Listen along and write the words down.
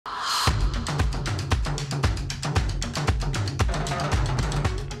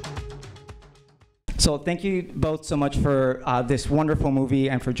So thank you both so much for this wonderful movie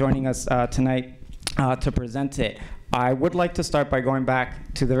and for joining us tonight to present it. I would like to start by going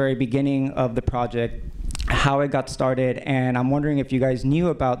back to the very beginning of the project, how it got started, and I'm wondering if you guys knew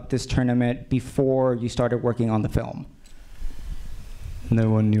about this tournament before you started working on the film. No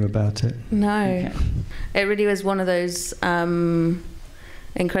one knew about it. No. Okay. It really was one of those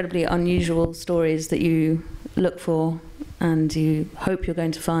incredibly unusual stories that you look for and you hope you're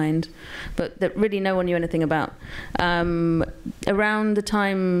going to find, but that really no one knew anything about. Around the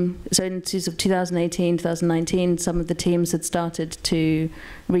time, so in 2018, 2019, some of the teams had started to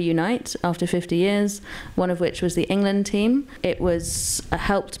reunite after 50 years, one of which was the England team. It was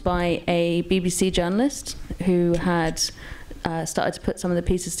helped by a BBC journalist who had started to put some of the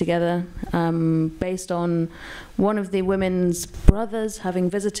pieces together based on one of the women's brothers having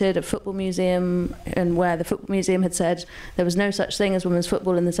visited a football museum, and where the football museum had said there was no such thing as women's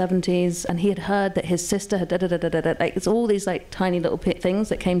football in the 70s, and he had heard that his sister had da-da-da-da-da-da. Like, it's all these like tiny little things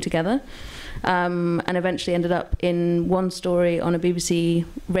that came together and eventually ended up in one story on a BBC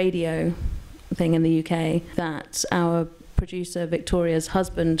radio thing in the UK that our producer Victoria's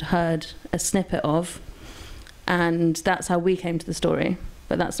husband heard a snippet of. And that's how we came to the story.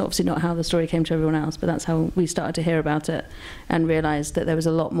 But that's obviously not how the story came to everyone else, but that's how we started to hear about it and realised that there was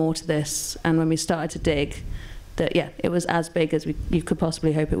a lot more to this. And when we started to dig, that, yeah, it was as big as you could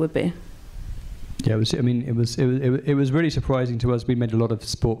possibly hope it would be. Yeah, it was. I mean, it was really surprising to us. We made a lot of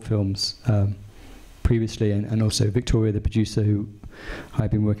sport films previously, and also Victoria, the producer, who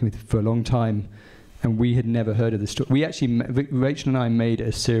I've been working with for a long time, and we had never heard of the story. We actually, Rachel and I made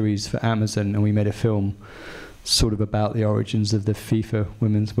a series for Amazon, and we made a film sort of about the origins of the FIFA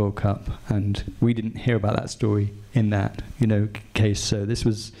Women's World Cup, and we didn't hear about that story in that, case. So this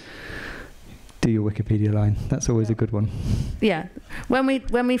was, do your Wikipedia line. That's always a good one. Yeah, when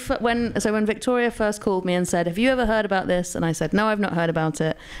Victoria first called me and said, "Have you ever heard about this?" and I said, "No, I've not heard about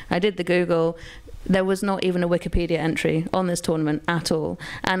it." I did the Google. There was not even a Wikipedia entry on this tournament at all.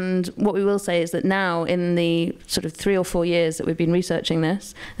 And what we will say is that now, in the sort of 3 or 4 years that we've been researching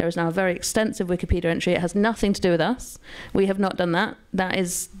this, there is now a very extensive Wikipedia entry. It has nothing to do with us. We have not done that. That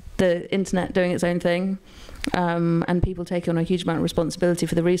is the internet doing its own thing. And people take on a huge amount of responsibility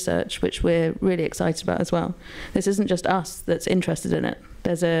for the research, which we're really excited about as well. This isn't just us that's interested in it.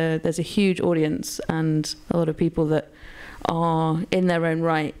 There's a huge audience and a lot of people that are in their own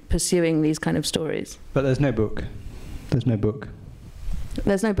right pursuing these kind of stories. But there's no book. There's no book.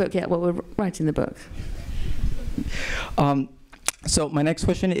 There's no book yet. Well, we're writing the book. So my next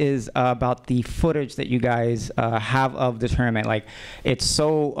question is about the footage that you guys have of the tournament. Like, it's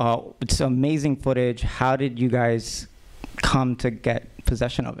amazing footage. How did you guys come to get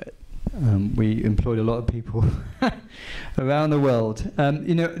possession of it? We employed a lot of people around the world.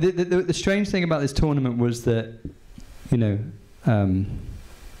 The strange thing about this tournament was that,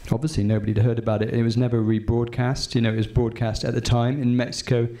 obviously nobody had heard about it. It was never rebroadcast. It was broadcast at the time in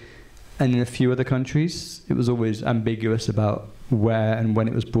Mexico and in a few other countries. It was always ambiguous about where and when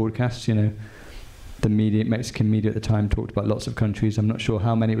it was broadcast. The Mexican media at the time talked about lots of countries. I'm not sure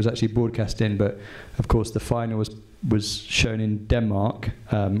how many it was actually broadcast in, but of course the final was shown in Denmark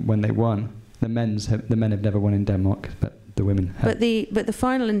when they won. The men have never won in Denmark, but the women have. But the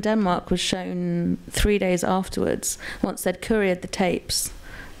final in Denmark was shown 3 days afterwards, once they'd couriered the tapes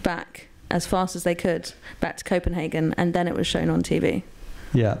back as fast as they could back to Copenhagen, and then it was shown on TV.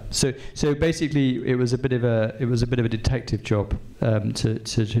 Yeah. So basically, it was a bit of a detective job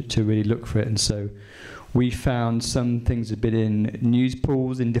to really look for it, and so we found some things had been in news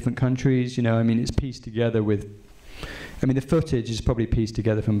pools in different countries. It's pieced together with. The footage is probably pieced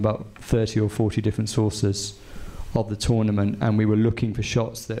together from about 30 or 40 different sources of the tournament, and we were looking for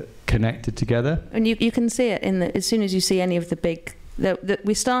shots that connected together. And you can see it as soon as you see any of the big.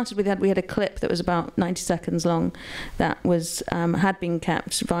 We started with we had a clip that was about 90 seconds long, that was had been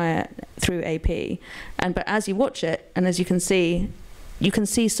kept through AP, but as you watch it and as you can see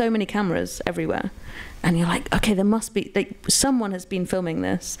so many cameras everywhere, and you're like, okay, there must be someone has been filming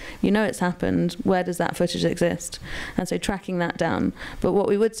this. It's happened. Where does that footage exist? And so tracking that down. But what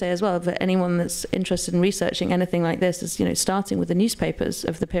we would say as well, for anyone that's interested in researching anything like this, is starting with the newspapers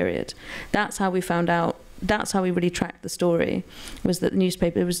of the period. That's how we found out. That's how we really tracked the story, was that the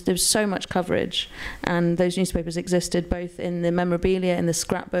newspaper, there was so much coverage, and those newspapers existed both in the memorabilia, in the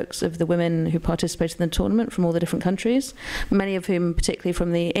scrapbooks of the women who participated in the tournament from all the different countries, many of whom, particularly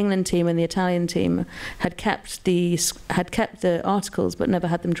from the England team and the Italian team, had kept the articles but never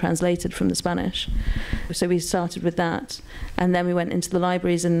had them translated from the Spanish. So we started with that, and then we went into the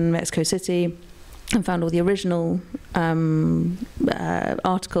libraries in Mexico City, and found all the original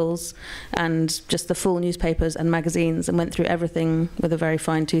articles and just the full newspapers and magazines, and went through everything with a very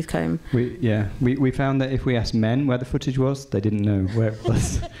fine tooth comb. We found that if we asked men where the footage was, they didn't know where it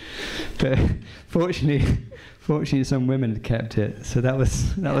was. But fortunately, some women had kept it, so that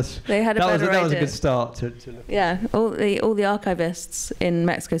was They had a better idea. That was a good start to look. Yeah, all the archivists in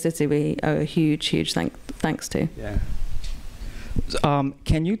Mexico City we owe a huge thanks to. Yeah.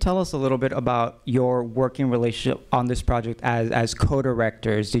 Can you tell us a little bit about your working relationship on this project as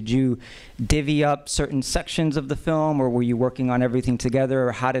co-directors? Did you divvy up certain sections of the film, or were you working on everything together,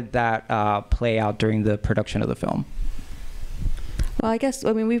 or how did that play out during the production of the film? Well,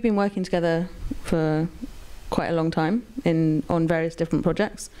 I mean, we've been working together for quite a long time on various different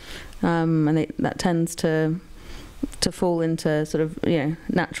projects, and that tends to fall into sort of,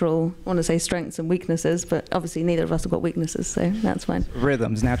 natural, I want to say strengths and weaknesses, but obviously neither of us have got weaknesses, so that's fine.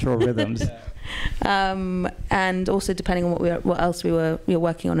 Natural rhythms. And also depending on what else we were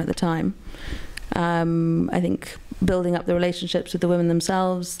working on at the time. I think building up the relationships with the women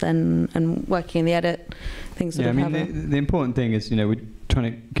themselves and working in the edit, things sort of happen. The important thing is, we're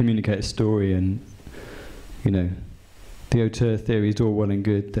trying to communicate a story, and, the auteur theory is all well and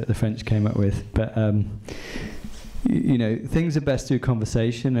good that the French came up with, but things are best through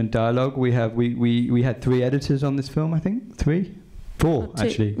conversation and dialogue. We had 3 editors on this film, I think. 4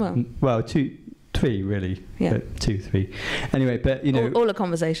 actually. Well, 2, 3 really. Yeah. 2, 3. Anyway, but all a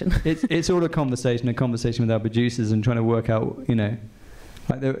conversation. it's all a conversation with our producers, and trying to work out,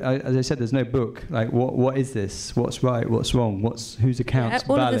 as I said, there's no book. Like, what is this? What's right? What's wrong? Whose account's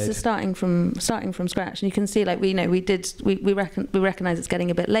all valid? of this is starting from scratch, and you can see, like, we recognise it's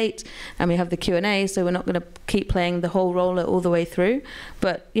getting a bit late, and we have the Q&A, so we're not going to keep playing the whole roller all the way through.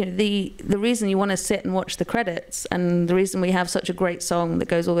 But the reason you want to sit and watch the credits, and the reason we have such a great song that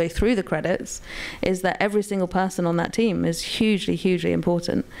goes all the way through the credits, is that every single person on that team is hugely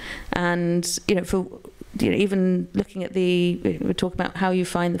important. And even looking at we're talking about how you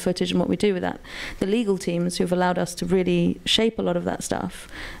find the footage and what we do with that. The legal teams who've allowed us to really shape a lot of that stuff,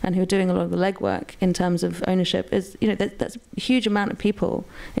 and who are doing a lot of the legwork in terms of ownership, is that's a huge amount of people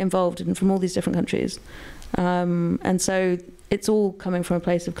involved from all these different countries, and so it's all coming from a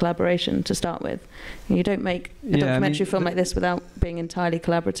place of collaboration to start with. You don't make a documentary film like this without being entirely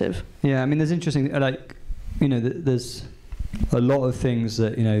collaborative. Yeah, I mean, there's interesting, there's a lot of things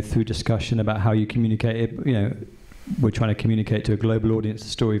that, through discussion about how you communicate it, we're trying to communicate to a global audience the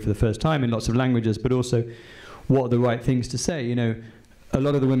story for the first time in lots of languages, but also what are the right things to say. A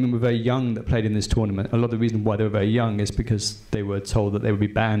lot of the women were very young that played in this tournament. A lot of the reason why they were very young is because they were told that they would be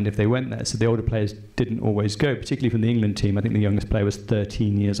banned if they went there. So the older players didn't always go, particularly from the England team. I think the youngest player was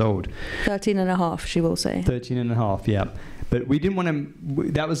 13 years old. 13 and a half, she will say. 13 and a half, yeah. But we didn't want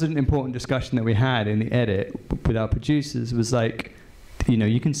to. That was an important discussion that we had in the edit with our producers. Was like,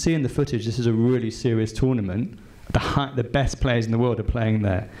 you can see in the footage, this is a really serious tournament. The best players in the world are playing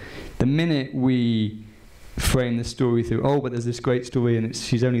there. The minute we frame the story through, but there's this great story, and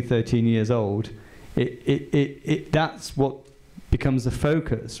she's only 13 years old. That's what becomes the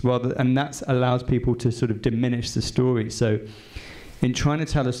focus, and that allows people to sort of diminish the story. So, in trying to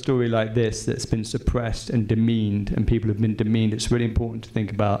tell a story like this that's been suppressed and demeaned, and people have been demeaned, it's really important to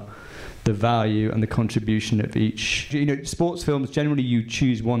think about the value and the contribution of each. Sports films, generally you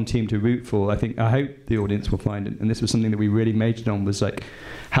choose one team to root for. I hope the audience will find it, and this was something that we really majored on, was like,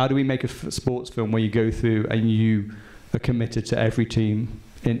 how do we make a sports film where you go through and you are committed to every team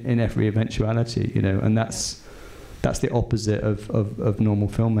in every eventuality, and that's the opposite of normal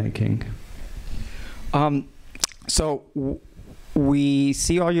filmmaking. We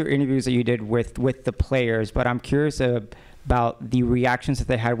see all your interviews that you did with the players, but I'm curious about the reactions that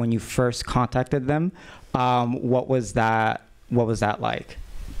they had when you first contacted them. What was that like?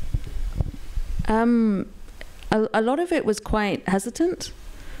 A lot of it was quite hesitant,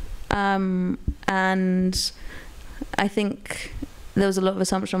 and I think there was a lot of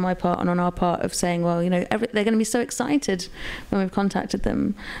assumption on my part and on our part of saying, well, they're going to be so excited when we've contacted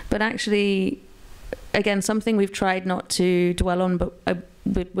them, but actually, again, something we've tried not to dwell on, but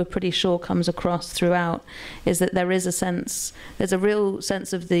we're pretty sure comes across throughout, is that there's a real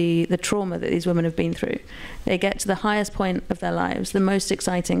sense of the trauma that these women have been through. They get to the highest point of their lives, the most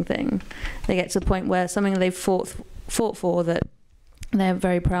exciting thing. They get to the point where something they've fought for, that they're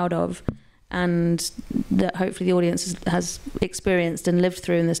very proud of, and that hopefully the audience has experienced and lived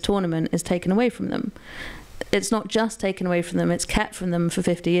through in this tournament, is taken away from them. It's not just taken away from them, it's kept from them for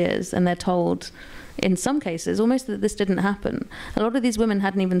 50 years, and they're told, in some cases, almost that this didn't happen. A lot of these women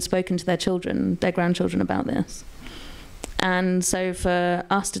hadn't even spoken to their grandchildren about this. And so for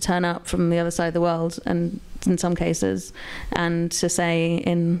us to turn up from the other side of the world, and in some cases, and to say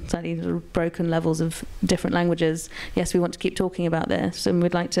in slightly sort of broken levels of different languages, yes, we want to keep talking about this, and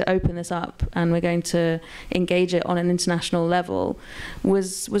we'd like to open this up, and we're going to engage it on an international level,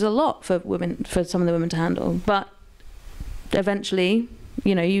 was a lot for women, for some of the women to handle. But eventually,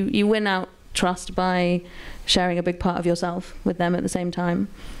 you know, you win out trust by sharing a big part of yourself with them at the same time.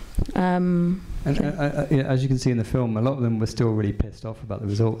 And as you can see in the film, a lot of them were still really pissed off about the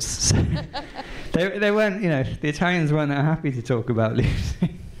results. So they weren't, you know, the Italians weren't happy to talk about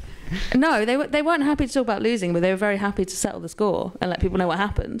losing. No, they weren't happy to talk about losing, but they were very happy to settle the score and let people know what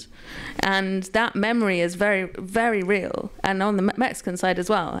happened. And that memory is very, very real. And on the Mexican side as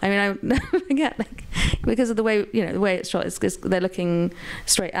well. I mean, I never forget, like, because of the way, you know, the way it's shot, they're looking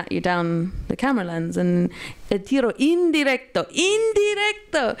straight at you down the camera lens, and el tiro indirecto,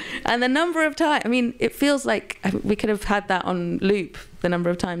 and the number of times. I mean, it feels like we could have had that on loop. The number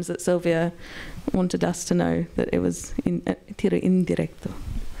of times that Sylvia wanted us to know that it was tiro indirecto.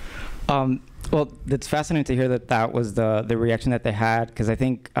 Well, it's fascinating to hear that was the reaction that they had, because I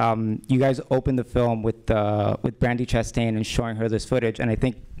think you guys opened the film with Brandi Chastain and showing her this footage, and I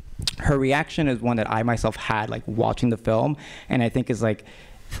think her reaction is one that I myself had, like, watching the film, and I think is like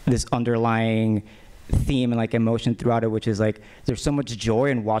this underlying theme and like emotion throughout it, which is like there's so much joy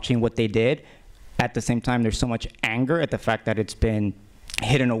in watching what they did. At the same time, there's so much anger at the fact that it's been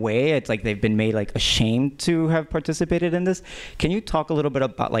hidden away. It's like they've been made like ashamed to have participated in this. Can you talk a little bit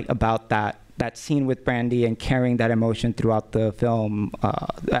about that scene with Brandi and carrying that emotion throughout the film,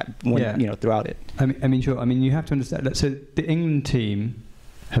 you know, throughout it? I mean, sure. I mean, you have to understand that. So the England team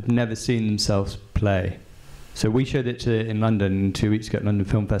have never seen themselves play. So we showed it in London 2 weeks ago at London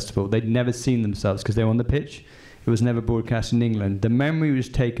Film Festival. They'd never seen themselves because they were on the pitch. It was never broadcast in England. The memory was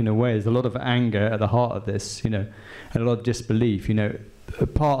taken away. There's a lot of anger at the heart of this, you know, and a lot of disbelief. You know, a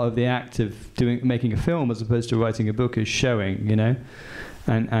part of the act of making a film as opposed to writing a book is showing, you know,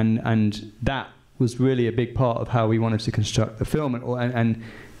 and that was really a big part of how we wanted to construct the film, and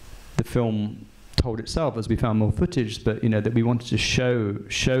the film told itself as we found more footage, but, you know, that we wanted to show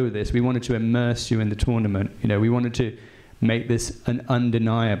this. We wanted to immerse you in the tournament. You know, we wanted to make this an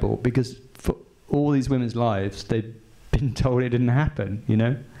undeniable, because for all these women's lives, they've been told it didn't happen, you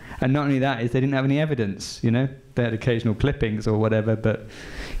know. And not only that, is they didn't have any evidence, you know. They had occasional clippings or whatever, but,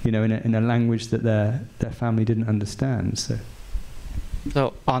 you know, in a language that their family didn't understand. So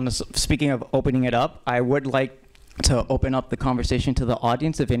Speaking of opening it up, I would like to open up the conversation to the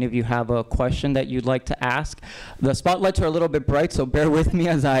audience. If any of you have a question that you'd like to ask. The spotlights are a little bit bright, so bear with me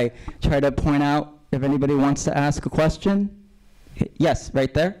as I try to point out if anybody wants to ask a question. Yes,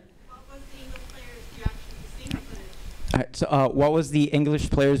 right there. All right, so what was the English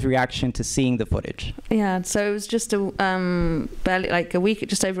players' reaction to seeing the footage? Yeah, so it was just barely like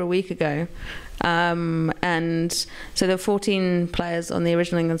just over a week ago. And so there were 14 players on the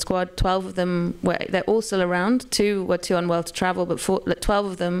original England squad. 12 of them they're all still around. 2 were too unwell to travel, but 12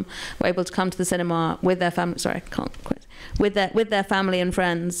 of them were able to come to the cinema with their family. Sorry, I can't quit. With their family and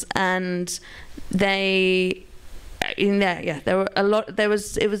friends, and they, there were a lot. There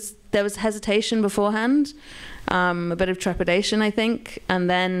was hesitation beforehand, a bit of trepidation, I think, and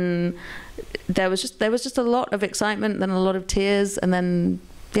then there was just a lot of excitement, then a lot of tears, and then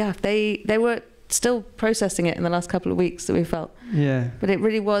they were still processing it in the last couple of weeks that we felt. Yeah. But it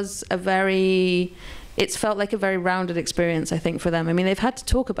really was it's felt like a very rounded experience, I think, for them. I mean, they've had to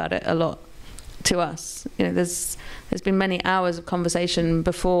talk about it a lot to us. You know, there's been many hours of conversation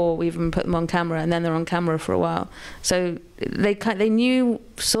before we even put them on camera, and then they're on camera for a while. So they knew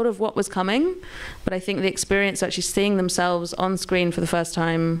sort of what was coming, but I think the experience of actually seeing themselves on screen for the first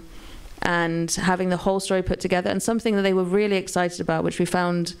time and having the whole story put together, and something that they were really excited about, which we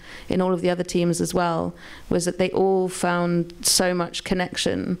found in all of the other teams as well, was that they all found so much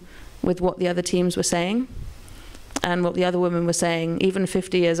connection with what the other teams were saying and what the other women were saying. Even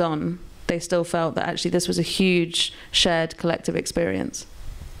 50 years on, they still felt that actually this was a huge shared collective experience.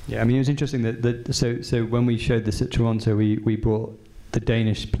 Yeah, I mean, it was interesting that so when we showed this at Toronto, we brought the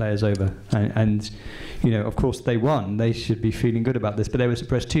Danish players over, and you know, of course they won. They should be feeling good about this, but they were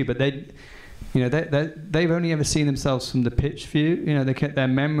suppressed too. But they've only ever seen themselves from the pitch view. You know, their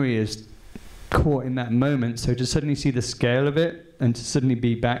memory is caught in that moment. So to suddenly see the scale of it and to suddenly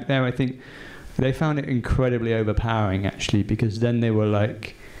be back there, I think they found it incredibly overpowering, actually, because then they were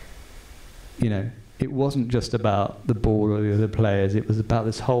like, you know, it wasn't just about the ball or the other players. It was about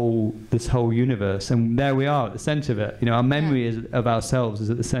this whole universe, and there we are at the centre of it. You know, our memory of ourselves is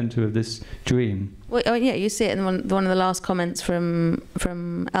at the centre of this dream. Well, oh, yeah, you see it in one of the last comments from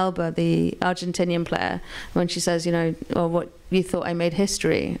Alba, the Argentinian player, when she says, you know, "Oh, what you thought I made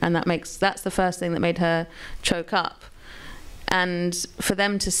history," and that's the first thing that made her choke up. And for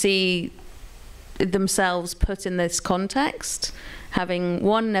them to see themselves put in this context, having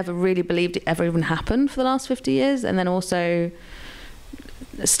never really believed it ever even happened for the last 50 years, and then also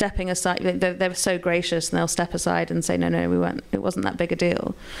stepping aside, they were so gracious, and they'll step aside and say, no, we weren't, it wasn't that big a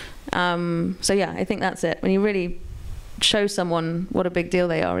deal. So yeah, I think that's it. When you really show someone what a big deal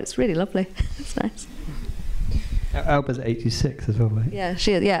they are, it's really lovely. It's nice. Alba's 86 as well, right?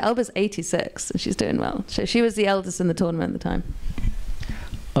 Yeah, Alba's 86, and she's doing well. So she was the eldest in the tournament at the time.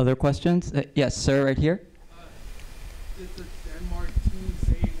 Other questions? Yes, sir, right here. Did the Denmark team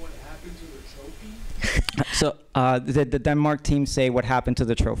say what happened to the trophy? So did the Denmark team say what happened to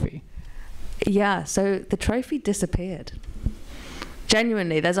the trophy? Yeah, so the trophy disappeared.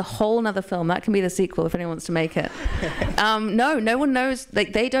 Genuinely, there's a whole nother film. That can be the sequel if anyone wants to make it. No one knows.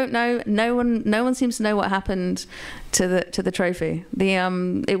 Like, they don't know. No one seems to know what happened to the trophy.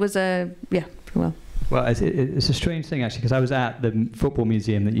 It was well. Well, it's a strange thing, actually, because I was at the football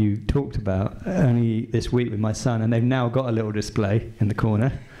museum that you talked about only this week with my son, and they've now got a little display in the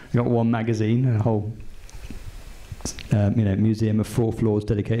corner. They've got one magazine and a whole museum of 4 floors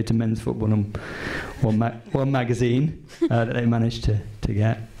dedicated to men's football, and one magazine that they managed to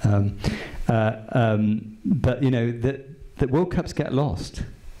get. But, you know, the World Cups get lost.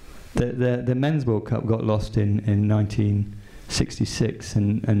 The men's World Cup got lost in 1966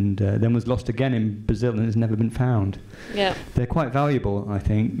 and then was lost again in Brazil, and has never been found. Yeah, they're quite valuable, I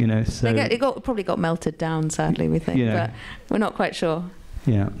think. You know, so it probably got melted down, sadly, we think, but we're not quite sure.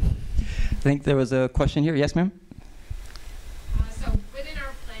 Yeah, I think there was a question here. Yes, ma'am. So women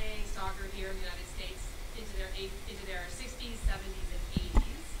are playing soccer here in the United States into their 60s, 70s, and 80s.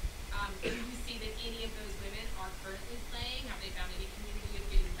 Do you see that any of those women are currently playing? Have they found any community of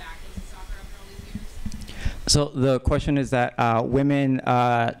getting back into soccer after all these years? So the question is that women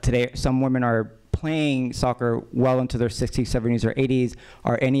today, some women are playing soccer well into their 60s, 70s, or 80s.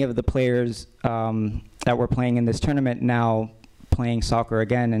 Are any of the players that were playing in this tournament now playing soccer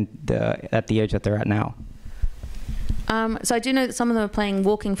again and at the age that they're at now? So I do know that some of them are playing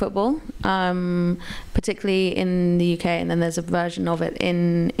walking football, particularly in the UK, and then there's a version of it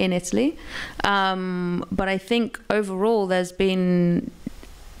in Italy. But I think overall there's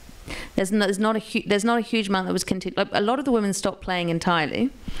not a huge amount that was continued. Like, a lot of the women stopped playing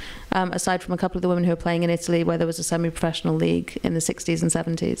entirely, aside from a couple of the women who are playing in Italy, where there was a semi-professional league in the 60s and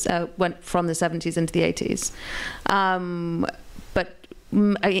 70s. Went from the 70s into the 80s. But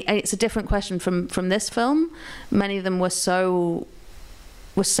it's a different question from this film. Many of them were so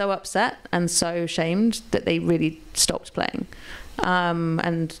upset and so shamed that they really stopped playing.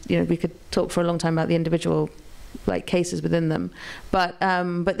 And you know, we could talk for a long time about the individual cases within them, but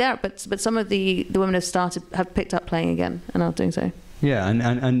some of the women have picked up playing again and are doing so. Yeah,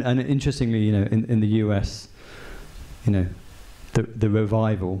 and interestingly, you know, in the US, you know, the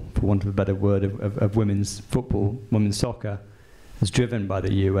revival, for want of a better word, of women's football, women's soccer, is driven by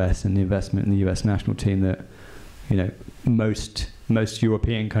the US and the investment in the US national team that, you know, most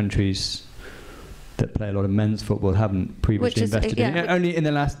European countries that play a lot of men's football haven't previously invested in. Only in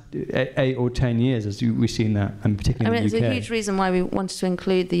the last 8 or 10 years has we've seen that, and particularly in the UK. It's a huge reason why we wanted to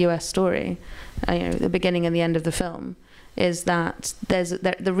include the US story, you know, the beginning and the end of the film, is that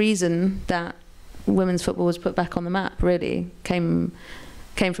the reason that women's football was put back on the map really came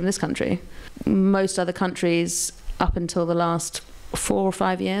from this country. Most other countries, up until the last 4 or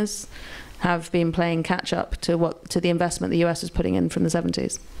 5 years, have been playing catch up to the investment the US was putting in from the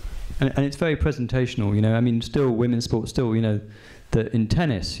 70s. And it's very presentational, you know. I mean, still women's sports, still, you know, in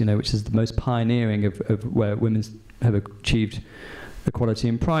tennis, you know, which is the most pioneering of where women have achieved equality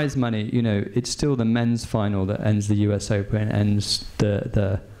in prize money. You know, it's still the men's final that ends the US Open, ends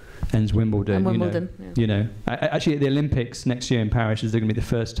ends Wimbledon. And Wimbledon, you know. Actually, at the Olympics next year in Paris is going to be the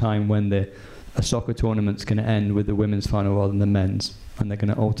first time when a soccer tournament's going to end with the women's final rather than the men's, and they're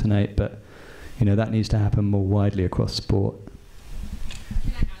going to alternate. But you know, that needs to happen more widely across sport.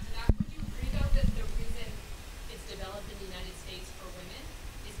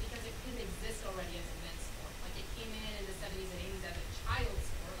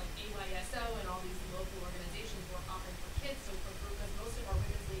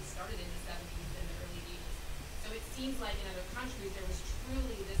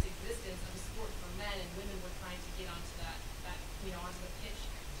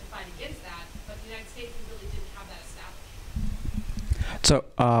 fight against that, but the United States really didn't have that established.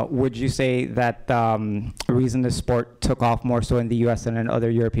 So would you say that the reason the sport took off more so in the US than in other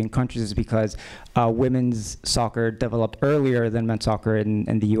European countries is because women's soccer developed earlier than men's soccer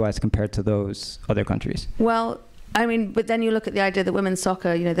in the US compared to those other countries? Well, I mean, but then you look at the idea that women's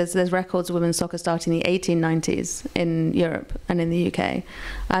soccer, you know, there's records of women's soccer starting in the 1890s in Europe and in the UK.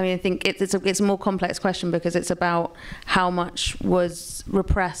 I mean, I think it's a more complex question because it's about how much was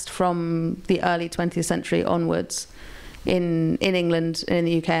repressed from the early 20th century onwards in England, in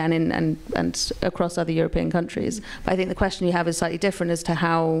the UK, and across other European countries. But I think the question you have is slightly different as to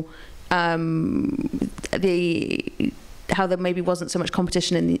how there maybe wasn't so much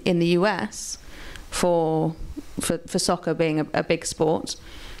competition in the US for soccer being a big sport.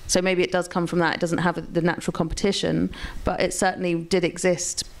 So maybe it does come from that. It doesn't have the natural competition, but it certainly did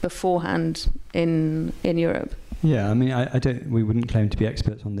exist beforehand in Europe. Yeah, I mean, we wouldn't claim to be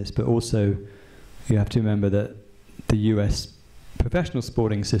experts on this, but also you have to remember that the US professional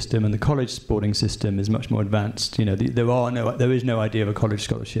sporting system and the college sporting system is much more advanced. You know, there is no idea of a college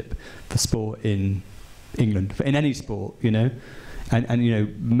scholarship for sport in England, in any sport, you know. And you know,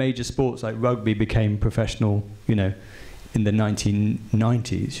 major sports like rugby became professional, you know, in the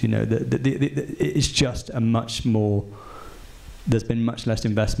 1990s. You know, it's just a much more. There's been much less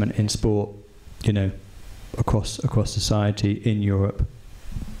investment in sport, you know, across society in Europe.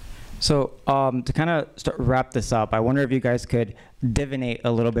 So to kind of wrap this up, I wonder if you guys could divinate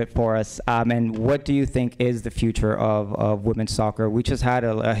a little bit for us. And what do you think is the future of women's soccer? We just had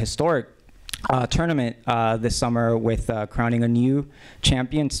a historic tournament this summer with crowning a new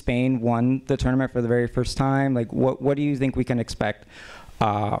champion. Spain won the tournament for the very first time. Like, what do you think we can expect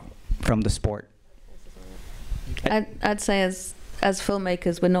from the sport? I'd say as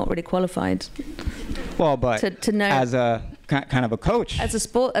filmmakers, we're not really qualified. Well, but to know as a kind of a coach, as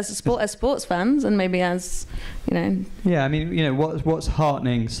sports fans, and maybe as, you know. Yeah, I mean, you know, what's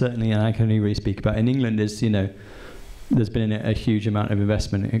heartening certainly, and I can only really speak about in England, is, you know, there's been a huge amount of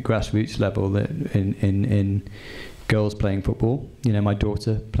investment at grassroots level in girls playing football. You know, my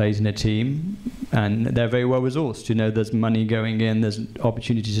daughter plays in a team, and they're very well resourced. You know, there's money going in, there's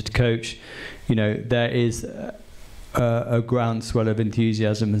opportunities to coach. You know, there is a groundswell of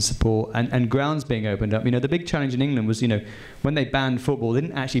enthusiasm and support, and grounds being opened up. You know, the big challenge in England was, you know, when they banned football, they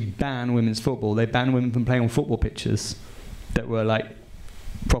didn't actually ban women's football. They banned women from playing on football pitches that were like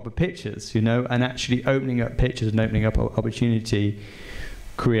proper pitches, you know, and actually opening up pitches and opening up opportunity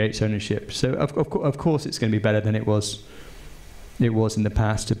creates ownership. So of course it's going to be better than it was in the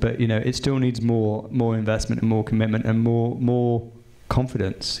past, but you know, it still needs more investment and more commitment and more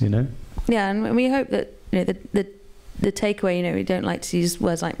confidence, you know. Yeah, and we hope that, you know, the takeaway, you know, we don't like to use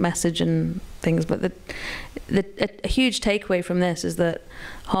words like message and things, but a huge takeaway from this is that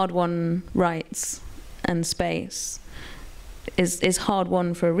hard-won rights and space is hard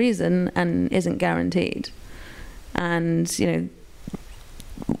won for a reason and isn't guaranteed. And, you know,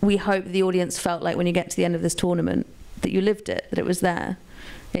 we hope the audience felt like when you get to the end of this tournament that you lived it, that it was there.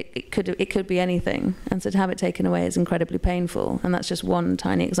 It could be anything, and so to have it taken away is incredibly painful, and that's just one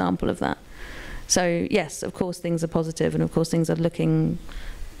tiny example of that. So yes, of course things are positive, and of course things are looking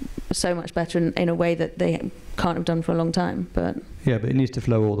so much better in a way that they can't have done for a long time. But yeah, but it needs to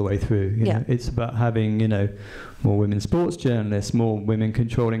flow all the way through. You know? It's about having, you know, more women sports journalists, more women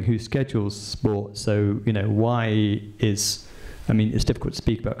controlling who schedules sport. So, you know, why is, I mean, it's difficult to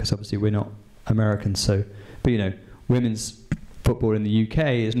speak about because obviously we're not Americans. So, but you know, women's football in the UK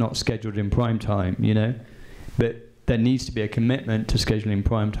is not scheduled in prime time. You know, but there needs to be a commitment to scheduling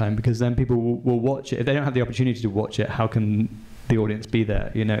prime time, because then people will watch it. If they don't have the opportunity to watch it, how can the audience be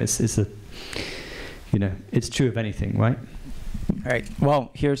there? You know, it's you know, it's true of anything, right? All right.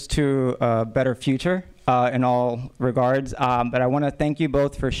 Well, here's to a better future in all regards. But I want to thank you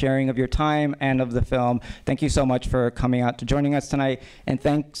both for sharing of your time and of the film. Thank you so much for coming out to joining us tonight, and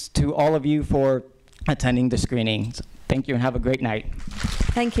thanks to all of you for attending the screening. Thank you, and have a great night.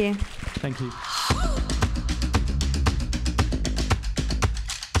 Thank you. Thank you.